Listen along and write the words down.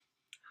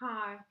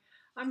Hi,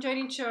 I'm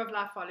Jane Cho of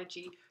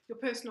Lifeology, your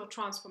personal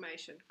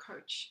transformation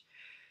coach.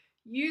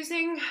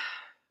 Using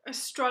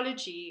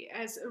astrology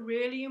as a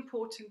really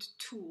important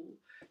tool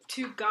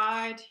to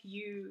guide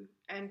you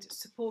and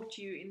support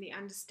you in the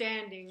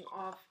understanding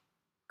of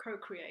co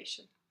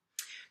creation.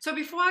 So,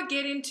 before I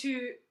get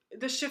into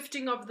the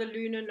shifting of the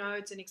lunar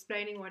nodes and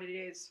explaining what it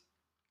is,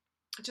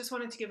 I just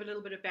wanted to give a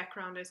little bit of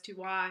background as to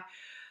why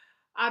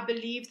I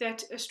believe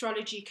that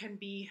astrology can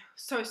be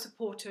so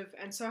supportive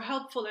and so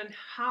helpful, and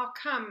how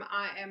come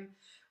I am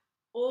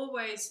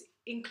always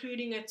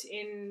including it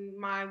in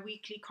my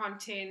weekly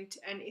content,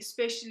 and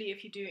especially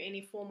if you do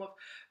any form of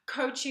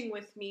coaching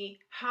with me,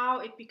 how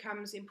it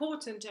becomes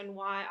important and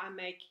why I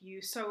make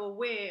you so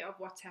aware of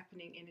what's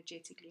happening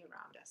energetically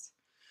around us.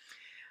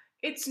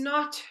 It's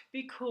not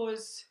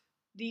because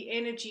the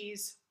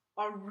energies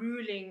are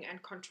ruling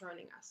and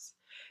controlling us.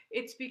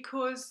 It's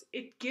because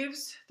it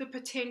gives the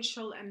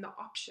potential and the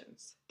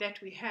options that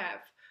we have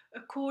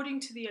according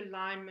to the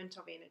alignment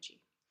of energy.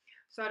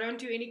 So I don't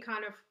do any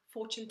kind of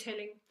fortune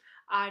telling.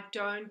 I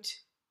don't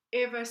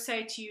ever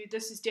say to you,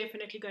 this is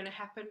definitely going to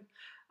happen.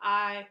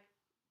 I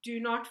do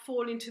not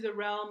fall into the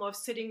realm of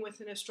sitting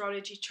with an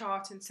astrology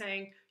chart and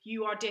saying,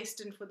 you are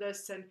destined for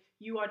this and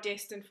you are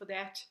destined for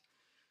that.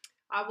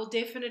 I will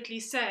definitely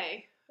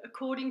say,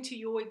 according to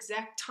your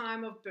exact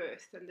time of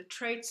birth and the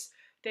traits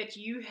that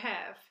you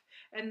have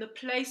and the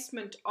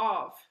placement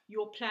of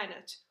your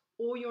planet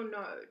or your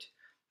node,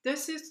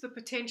 this is the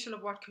potential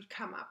of what could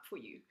come up for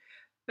you.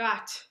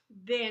 But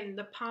then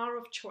the power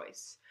of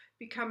choice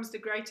becomes the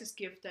greatest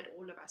gift that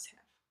all of us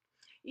have.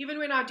 Even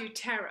when I do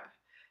tarot,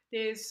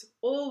 there's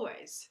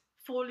always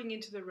falling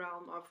into the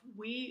realm of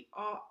we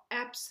are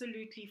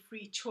absolutely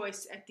free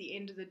choice at the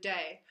end of the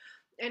day.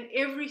 And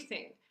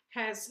everything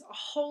has a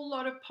whole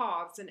lot of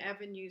paths and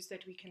avenues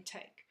that we can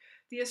take.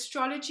 The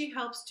astrology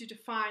helps to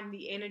define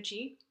the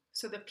energy.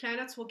 So the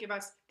planets will give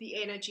us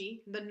the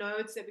energy, the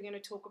nodes that we're going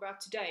to talk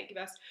about today, give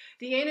us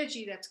the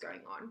energy that's going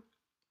on.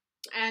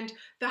 And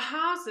the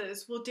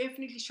houses will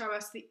definitely show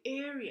us the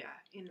area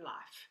in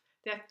life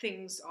that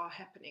things are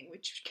happening,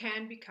 which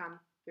can become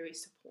very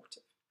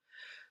supportive.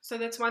 So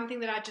that's one thing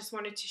that I just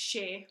wanted to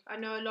share. I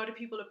know a lot of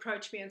people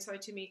approach me and say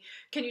to me,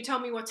 can you tell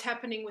me what's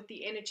happening with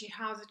the energy?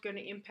 How's it going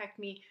to impact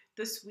me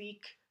this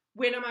week?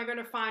 When am I going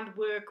to find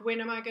work?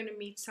 When am I going to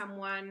meet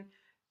someone?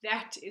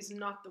 That is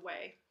not the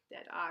way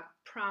that I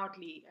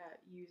proudly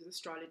use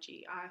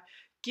astrology. I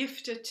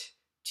gift it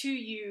to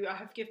you. I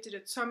have gifted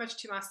it so much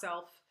to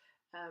myself,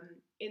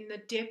 in the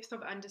depth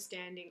of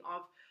understanding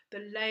of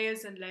the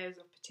layers and layers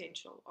of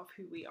potential of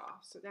who we are.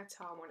 So that's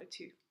how I wanted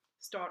to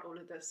start all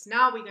of this.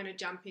 Now we're going to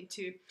jump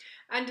into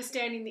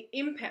understanding the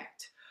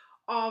impact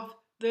of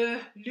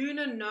the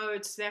lunar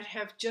nodes that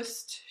have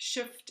just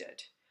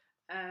shifted.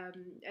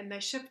 And they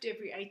shift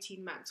every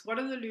 18 months. What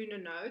are the lunar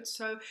nodes?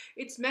 So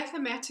it's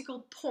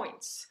mathematical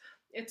points.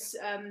 It's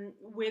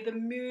where the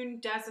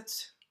moon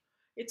does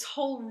its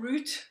whole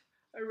route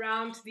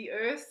around the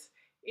earth.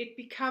 It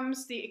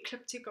becomes the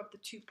ecliptic of the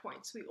 2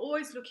 points. We're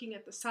always looking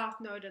at the south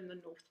node and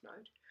the north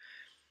node.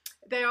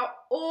 They are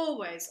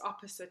always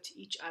opposite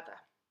each other.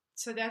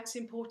 So that's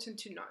important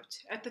to note.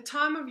 At the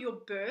time of your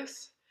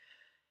birth,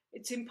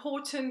 it's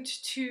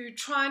important to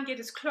try and get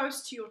as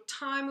close to your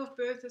time of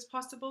birth as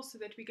possible so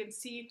that we can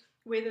see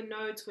where the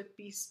nodes would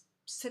be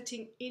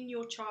sitting in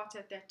your chart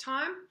at that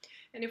time.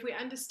 And if we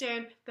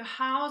understand the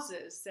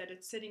houses that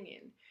it's sitting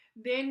in,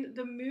 then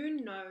the moon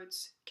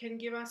nodes can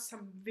give us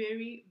some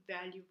very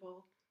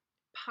valuable,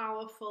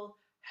 powerful,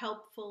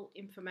 helpful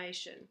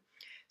information.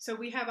 So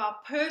we have our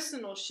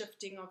personal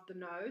shifting of the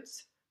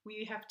nodes.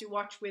 We have to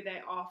watch where they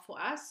are for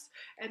us.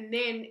 And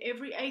then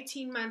every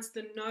 18 months,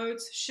 the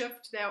nodes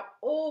shift. They're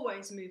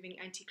always moving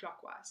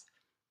anti-clockwise.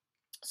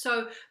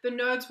 So the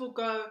nodes will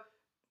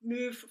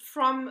move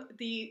from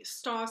the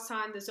star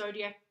sign, the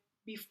zodiac,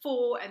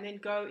 before, and then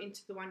go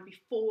into the one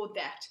before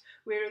that,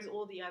 whereas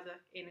all the other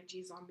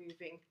energies are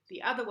moving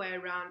the other way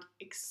around,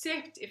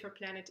 except if a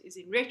planet is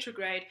in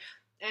retrograde,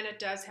 and it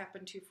does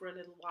happen to, for a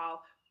little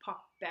while,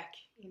 pop back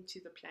into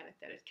the planet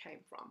that it came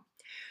from.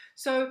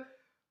 So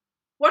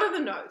what are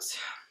the nodes?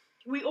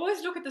 We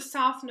always look at the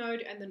south node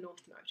and the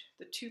north node,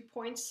 the 2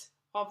 points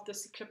of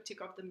this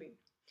ecliptic of the moon.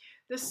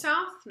 The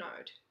south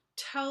node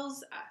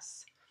tells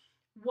us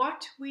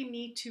what we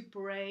need to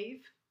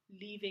brave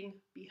leaving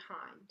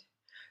behind.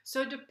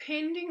 So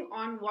depending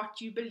on what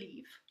you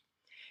believe,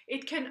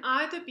 it can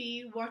either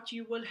be what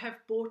you will have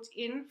brought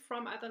in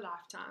from other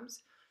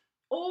lifetimes,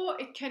 or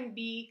it can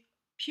be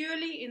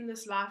purely in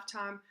this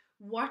lifetime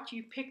what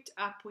you picked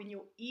up when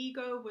your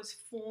ego was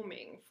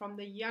forming from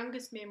the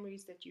youngest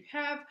memories that you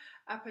have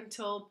up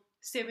until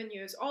 7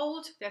 years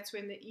old. That's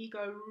when the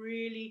ego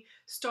really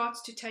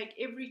starts to take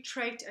every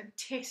trait and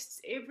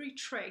tests every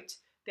trait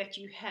that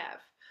you have.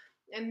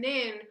 And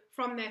then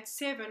from that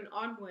 7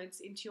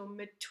 onwards into your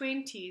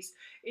mid-20s,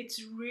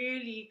 it's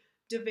really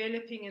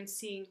developing and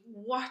seeing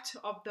what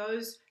of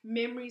those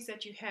memories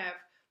that you have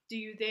do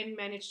you then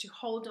manage to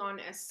hold on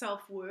as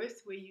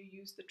self-worth, where you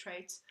use the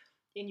traits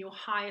in your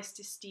highest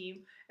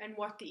esteem, and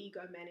what the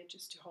ego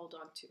manages to hold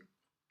on to.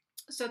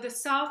 So the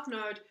South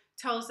Node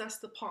tells us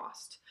the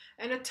past,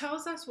 and it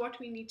tells us what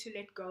we need to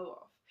let go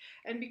of.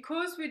 And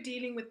because we're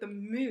dealing with the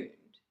moon,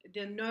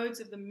 the nodes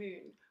of the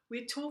moon,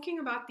 we're talking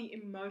about the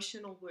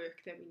emotional work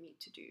that we need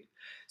to do.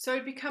 So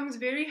it becomes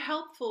very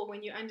helpful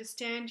when you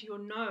understand your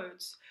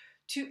nodes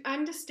to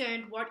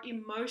understand what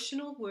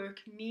emotional work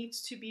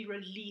needs to be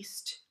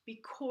released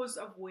because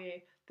of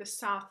where the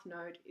South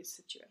Node is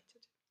situated.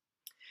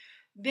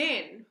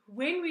 Then,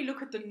 when we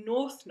look at the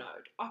North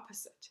Node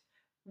opposite,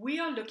 we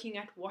are looking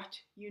at what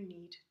you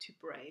need to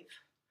brave.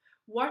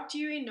 What do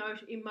you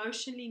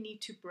emotionally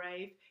need to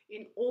brave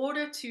in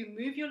order to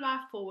move your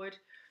life forward,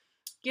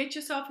 get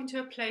yourself into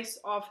a place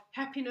of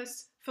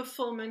happiness,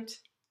 fulfillment,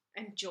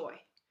 and joy?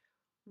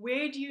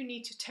 Where do you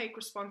need to take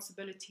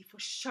responsibility for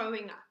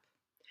showing up?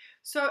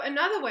 So,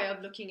 another way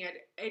of looking at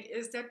it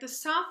is that the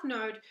South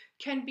Node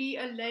can be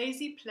a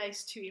lazy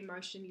place to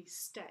emotionally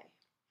stay.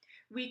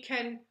 We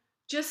can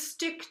just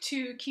stick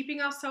to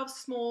keeping ourselves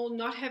small,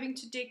 not having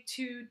to dig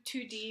too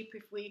deep.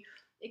 If we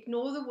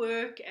ignore the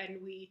work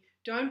and we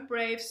don't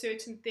brave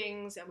certain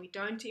things and we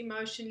don't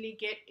emotionally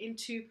get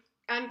into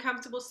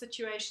uncomfortable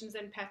situations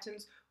and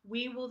patterns,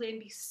 we will then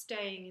be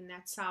staying in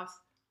that South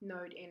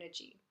Node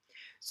energy.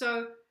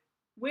 So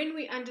when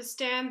we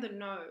understand the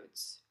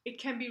nodes, it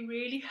can be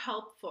really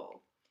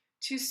helpful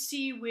to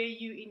see where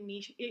you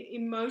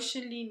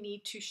emotionally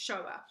need to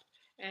show up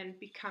and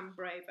become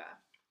braver.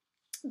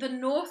 The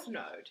North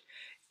Node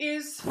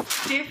is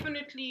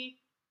definitely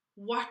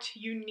what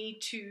you need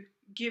to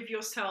give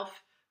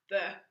yourself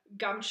the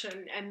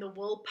gumption and the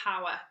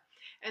willpower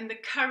and the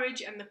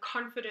courage and the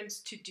confidence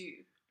to do.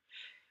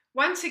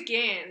 Once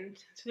again,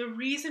 the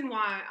reason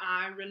why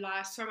I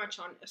rely so much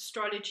on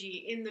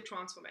astrology in the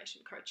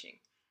transformation coaching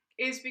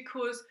is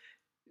because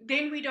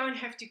then we don't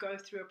have to go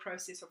through a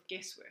process of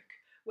guesswork.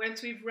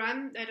 Once we've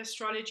run that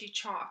astrology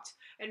chart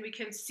and we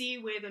can see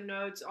where the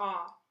nodes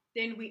are,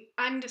 then we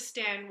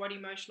understand what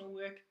emotional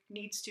work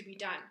needs to be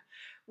done.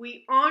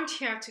 We aren't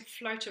here to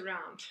float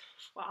around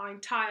for our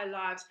entire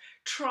lives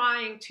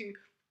trying to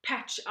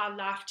patch our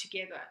life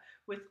together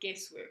with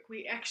guesswork.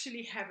 We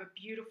actually have a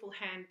beautiful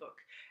handbook,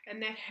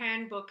 and that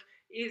handbook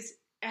is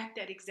at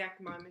that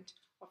exact moment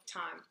of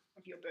time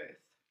of your birth.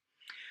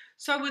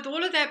 So with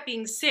all of that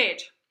being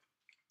said,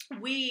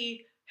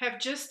 we have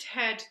just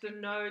had the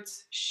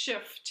nodes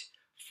shift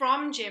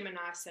from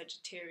Gemini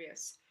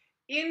Sagittarius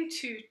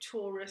into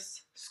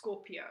Taurus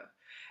Scorpio.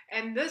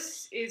 And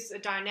this is a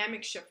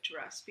dynamic shift for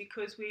us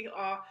because we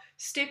are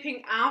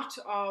stepping out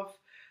of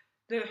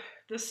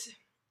this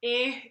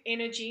air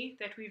energy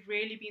that we've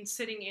really been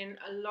sitting in,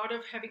 a lot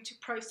of having to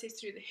process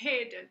through the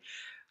head and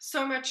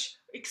so much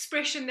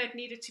expression that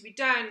needed to be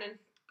done and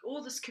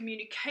all this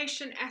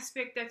communication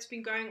aspect that's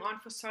been going on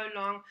for so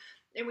long.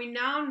 And we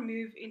now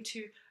move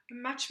into a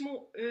much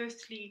more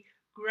earthly,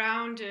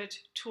 grounded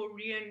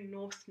Taurian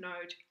North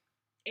Node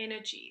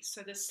energy.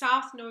 So the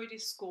South Node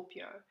is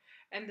Scorpio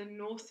and the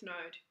North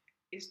Node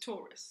is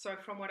Taurus. So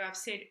from what I've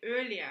said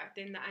earlier,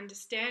 then the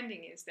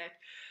understanding is that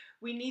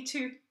we need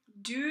to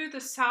do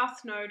the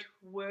South Node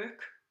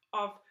work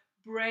of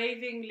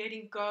braving,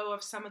 letting go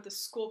of some of the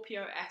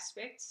Scorpio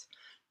aspects,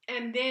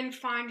 and then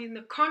finding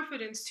the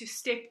confidence to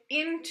step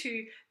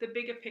into the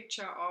bigger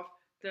picture of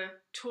the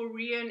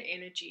Taurian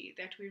energy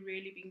that we're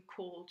really being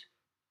called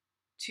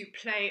to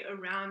play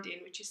around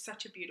in, which is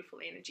such a beautiful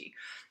energy.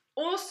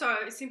 Also,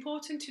 it's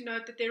important to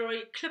note that there are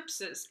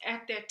eclipses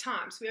at that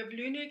time. So we have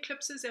lunar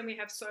eclipses and we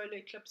have solar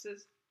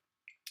eclipses.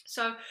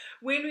 So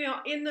when we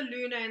are in the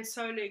lunar and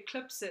solar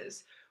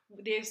eclipses,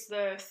 there's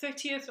the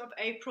 30th of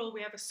April,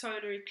 we have a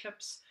solar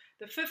eclipse.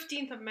 The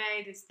 15th of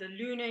May, there's the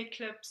lunar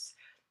eclipse.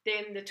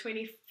 Then the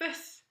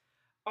 25th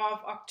of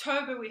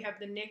October, we have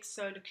the next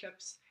solar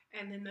eclipse.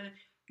 And then the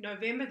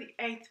November the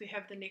 8th, we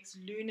have the next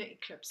lunar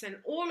eclipse. And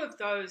all of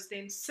those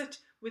then sit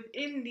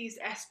within these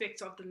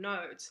aspects of the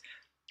nodes.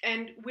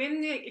 And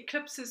when the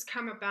eclipses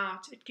come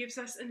about, it gives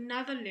us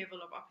another level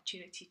of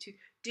opportunity to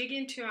dig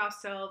into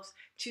ourselves,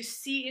 to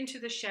see into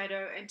the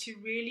shadow, and to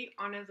really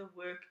honor the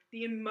work,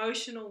 the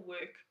emotional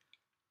work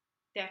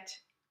that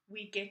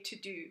we get to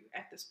do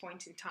at this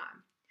point in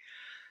time.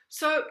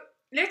 So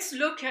let's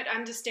look at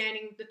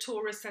understanding the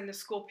Taurus and the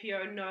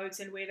Scorpio nodes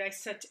and where they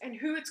sit and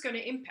who it's going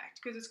to impact,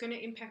 because it's going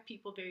to impact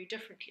people very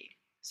differently.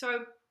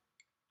 So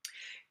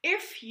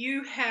if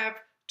you have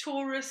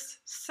Taurus,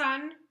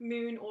 sun,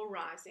 moon, or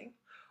rising,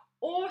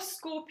 or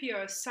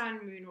Scorpio,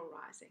 sun, moon, or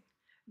rising,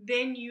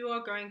 then you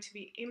are going to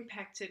be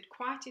impacted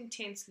quite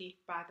intensely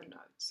by the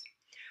nodes.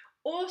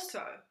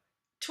 Also,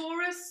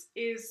 Taurus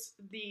is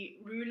the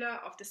ruler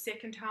of the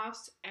second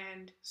house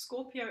and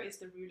Scorpio is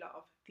the ruler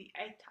of the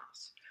eighth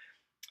house.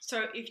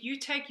 So if you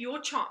take your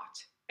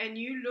chart and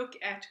you look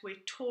at where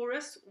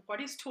Taurus,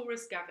 what is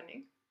Taurus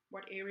governing?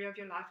 What area of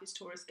your life is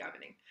Taurus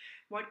governing?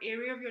 What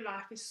area of your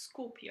life is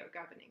Scorpio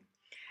governing?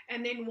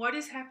 And then what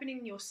is happening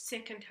in your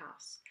second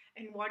house?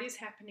 And what is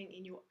happening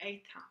in your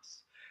eighth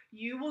house?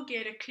 You will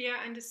get a clear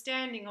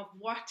understanding of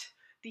what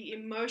the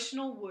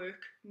emotional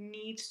work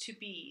needs to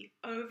be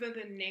over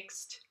the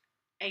next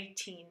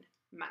 18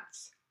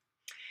 months.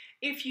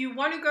 If you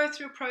want to go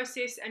through a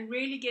process and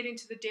really get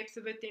into the depth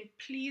of it, then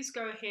please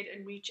go ahead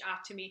and reach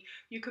out to me.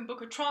 You can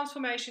book a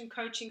transformation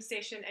coaching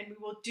session, and we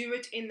will do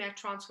it in that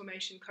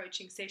transformation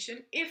coaching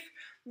session. If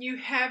you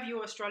have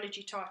your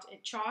astrology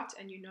chart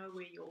and you know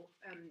where your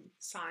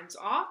signs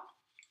are,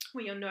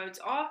 where your nodes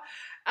are.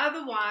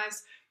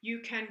 Otherwise,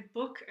 you can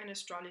book an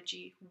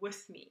astrology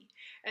with me.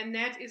 And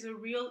that is a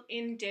real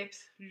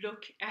in-depth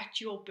look at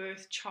your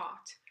birth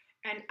chart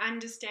and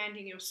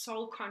understanding your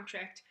soul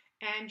contract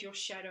and your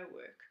shadow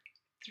work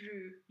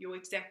through your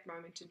exact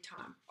moment in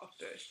time of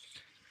birth.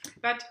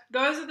 But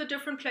those are the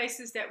different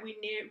places that we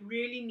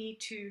really need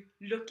to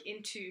look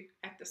into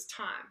at this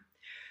time.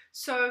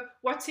 So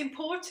what's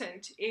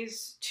important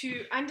is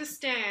to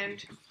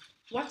understand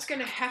what's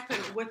going to happen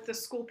with the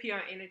Scorpio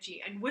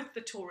energy and with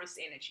the Taurus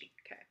energy.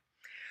 Okay.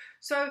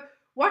 So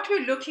what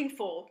we're looking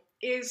for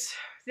is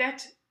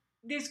that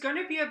there's going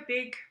to be a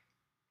big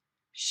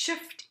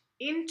shift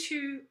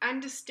into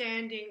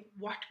understanding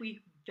what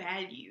we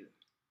value.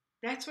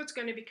 That's what's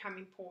going to become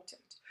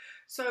important.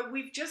 So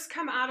we've just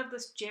come out of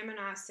this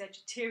Gemini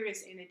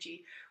Sagittarius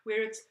energy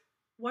where it's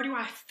what do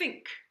I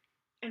think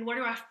and what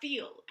do I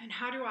feel and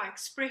how do I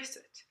express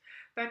it?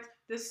 But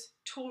this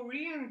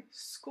Taurian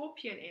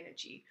Scorpion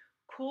energy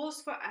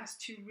calls for us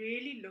to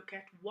really look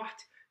at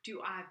what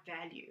do I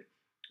value?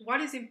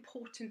 What is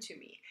important to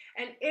me?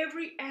 And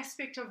every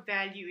aspect of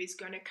value is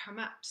going to come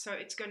up. So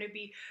it's going to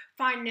be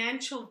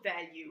financial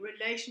value,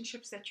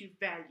 relationships that you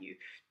value.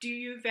 Do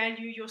you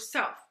value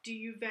yourself? Do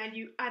you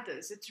value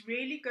others? It's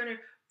really going to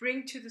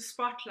bring to the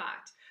spotlight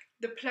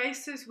the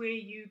places where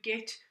you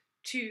get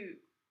to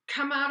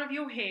come out of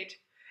your head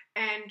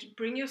and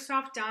bring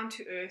yourself down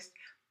to earth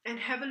and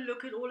have a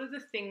look at all of the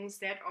things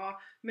that are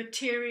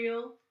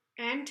material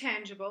and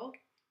tangible,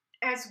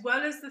 as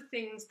well as the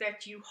things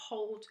that you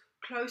hold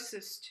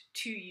closest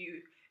to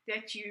you,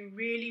 that you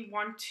really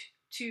want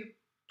to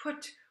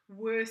put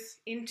worth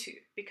into,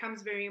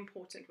 becomes very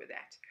important with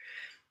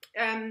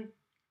that.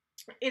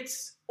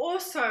 It's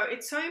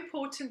so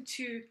important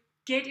to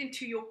get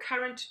into your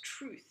current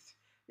truth,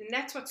 and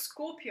that's what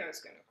Scorpio is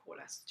going to call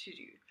us to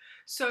do.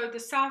 So the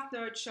South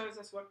Node shows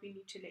us what we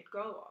need to let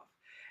go of,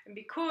 and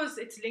because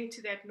it's linked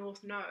to that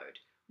North Node,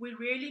 we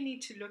really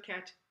need to look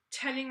at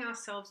telling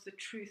ourselves the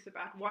truth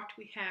about what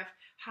we have,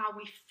 how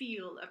we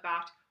feel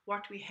about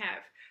what we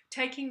have,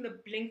 taking the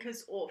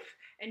blinkers off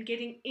and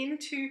getting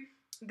into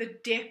the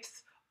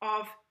depth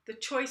of the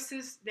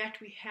choices that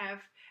we have,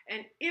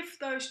 and if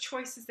those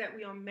choices that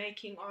we are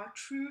making are a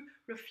true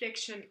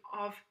reflection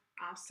of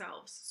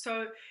ourselves.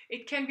 So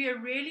it can be a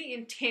really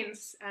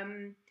intense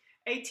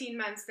 18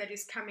 months that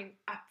is coming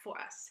up for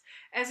us.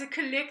 As a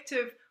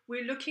collective,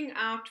 we're looking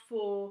out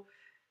for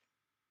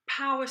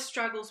power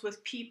struggles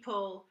with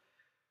people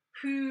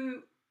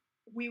who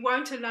we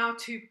won't allow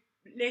to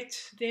let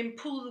them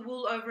pull the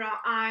wool over our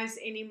eyes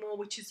anymore,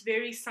 which is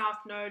very South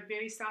Node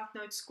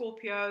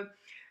Scorpio,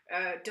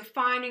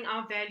 defining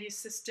our value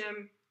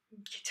system,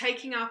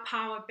 taking our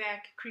power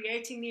back,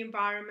 creating the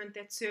environment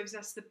that serves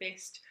us the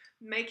best,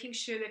 making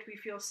sure that we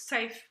feel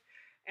safe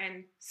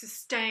and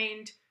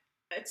sustained.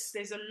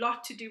 There's a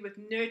lot to do with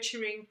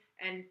nurturing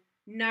and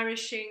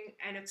nourishing,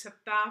 and it's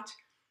about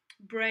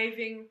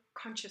braving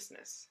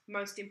consciousness,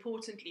 most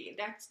importantly.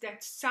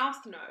 That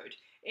South Node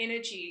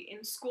energy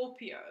in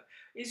Scorpio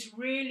is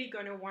really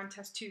going to want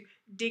us to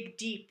dig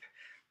deep.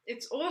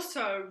 It's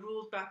also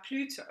ruled by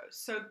Pluto,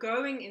 so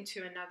going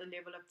into another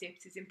level of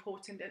depth is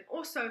important, and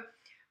also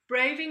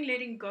braving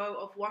letting go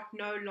of what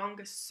no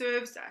longer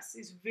serves us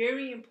is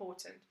very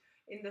important.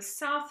 In the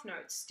South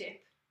Node step,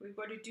 we've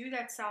got to do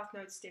that South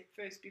Node step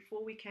first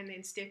before we can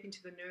then step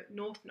into the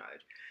North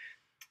Node.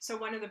 So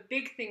one of the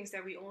big things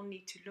that we all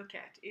need to look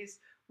at is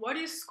what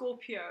is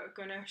Scorpio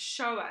going to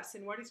show us,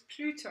 and what is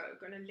Pluto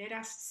going to let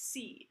us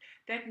see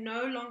that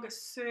no longer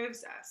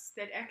serves us,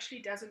 that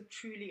actually doesn't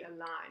truly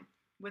align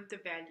with the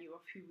value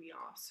of who we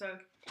are. So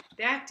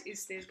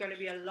there's going to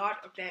be a lot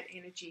of that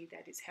energy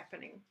that is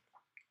happening.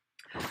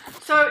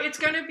 So it's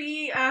going to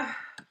be a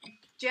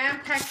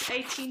jam-packed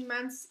 18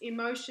 months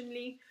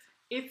emotionally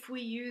if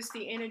we use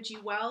the energy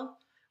well.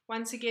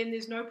 Once again,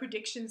 there's no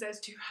predictions as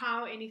to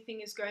how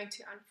anything is going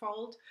to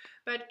unfold,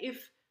 but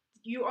if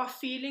you are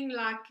feeling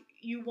like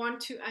you want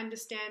to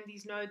understand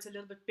these nodes a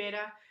little bit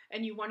better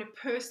and you want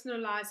to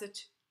personalize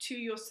it to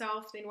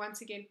yourself, then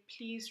once again,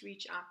 please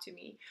reach out to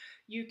me.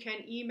 You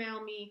can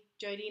email me,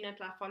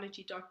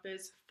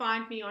 jodine@lifeology.biz,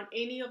 find me on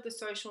any of the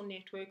social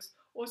networks.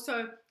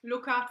 Also,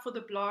 look out for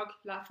the blog,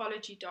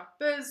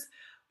 lifeology.biz.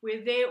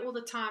 We're there all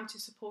the time to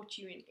support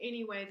you in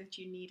any way that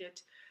you need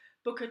it.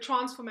 Book a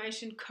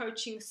transformation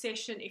coaching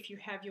session if you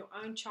have your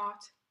own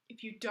chart.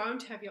 If you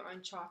don't have your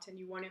own chart and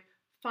you want to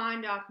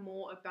find out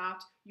more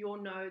about your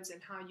nodes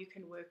and how you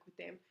can work with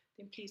them,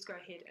 then please go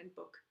ahead and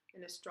book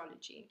an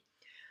astrology.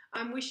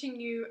 I'm wishing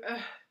you a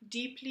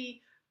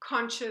deeply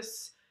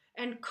conscious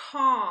and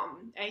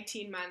calm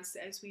 18 months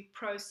as we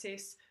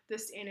process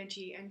this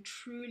energy and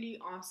truly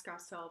ask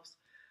ourselves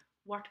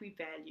what we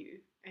value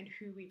and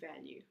who we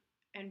value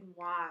and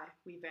why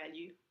we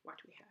value what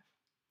we have.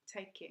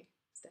 Take care.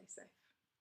 Stay safe.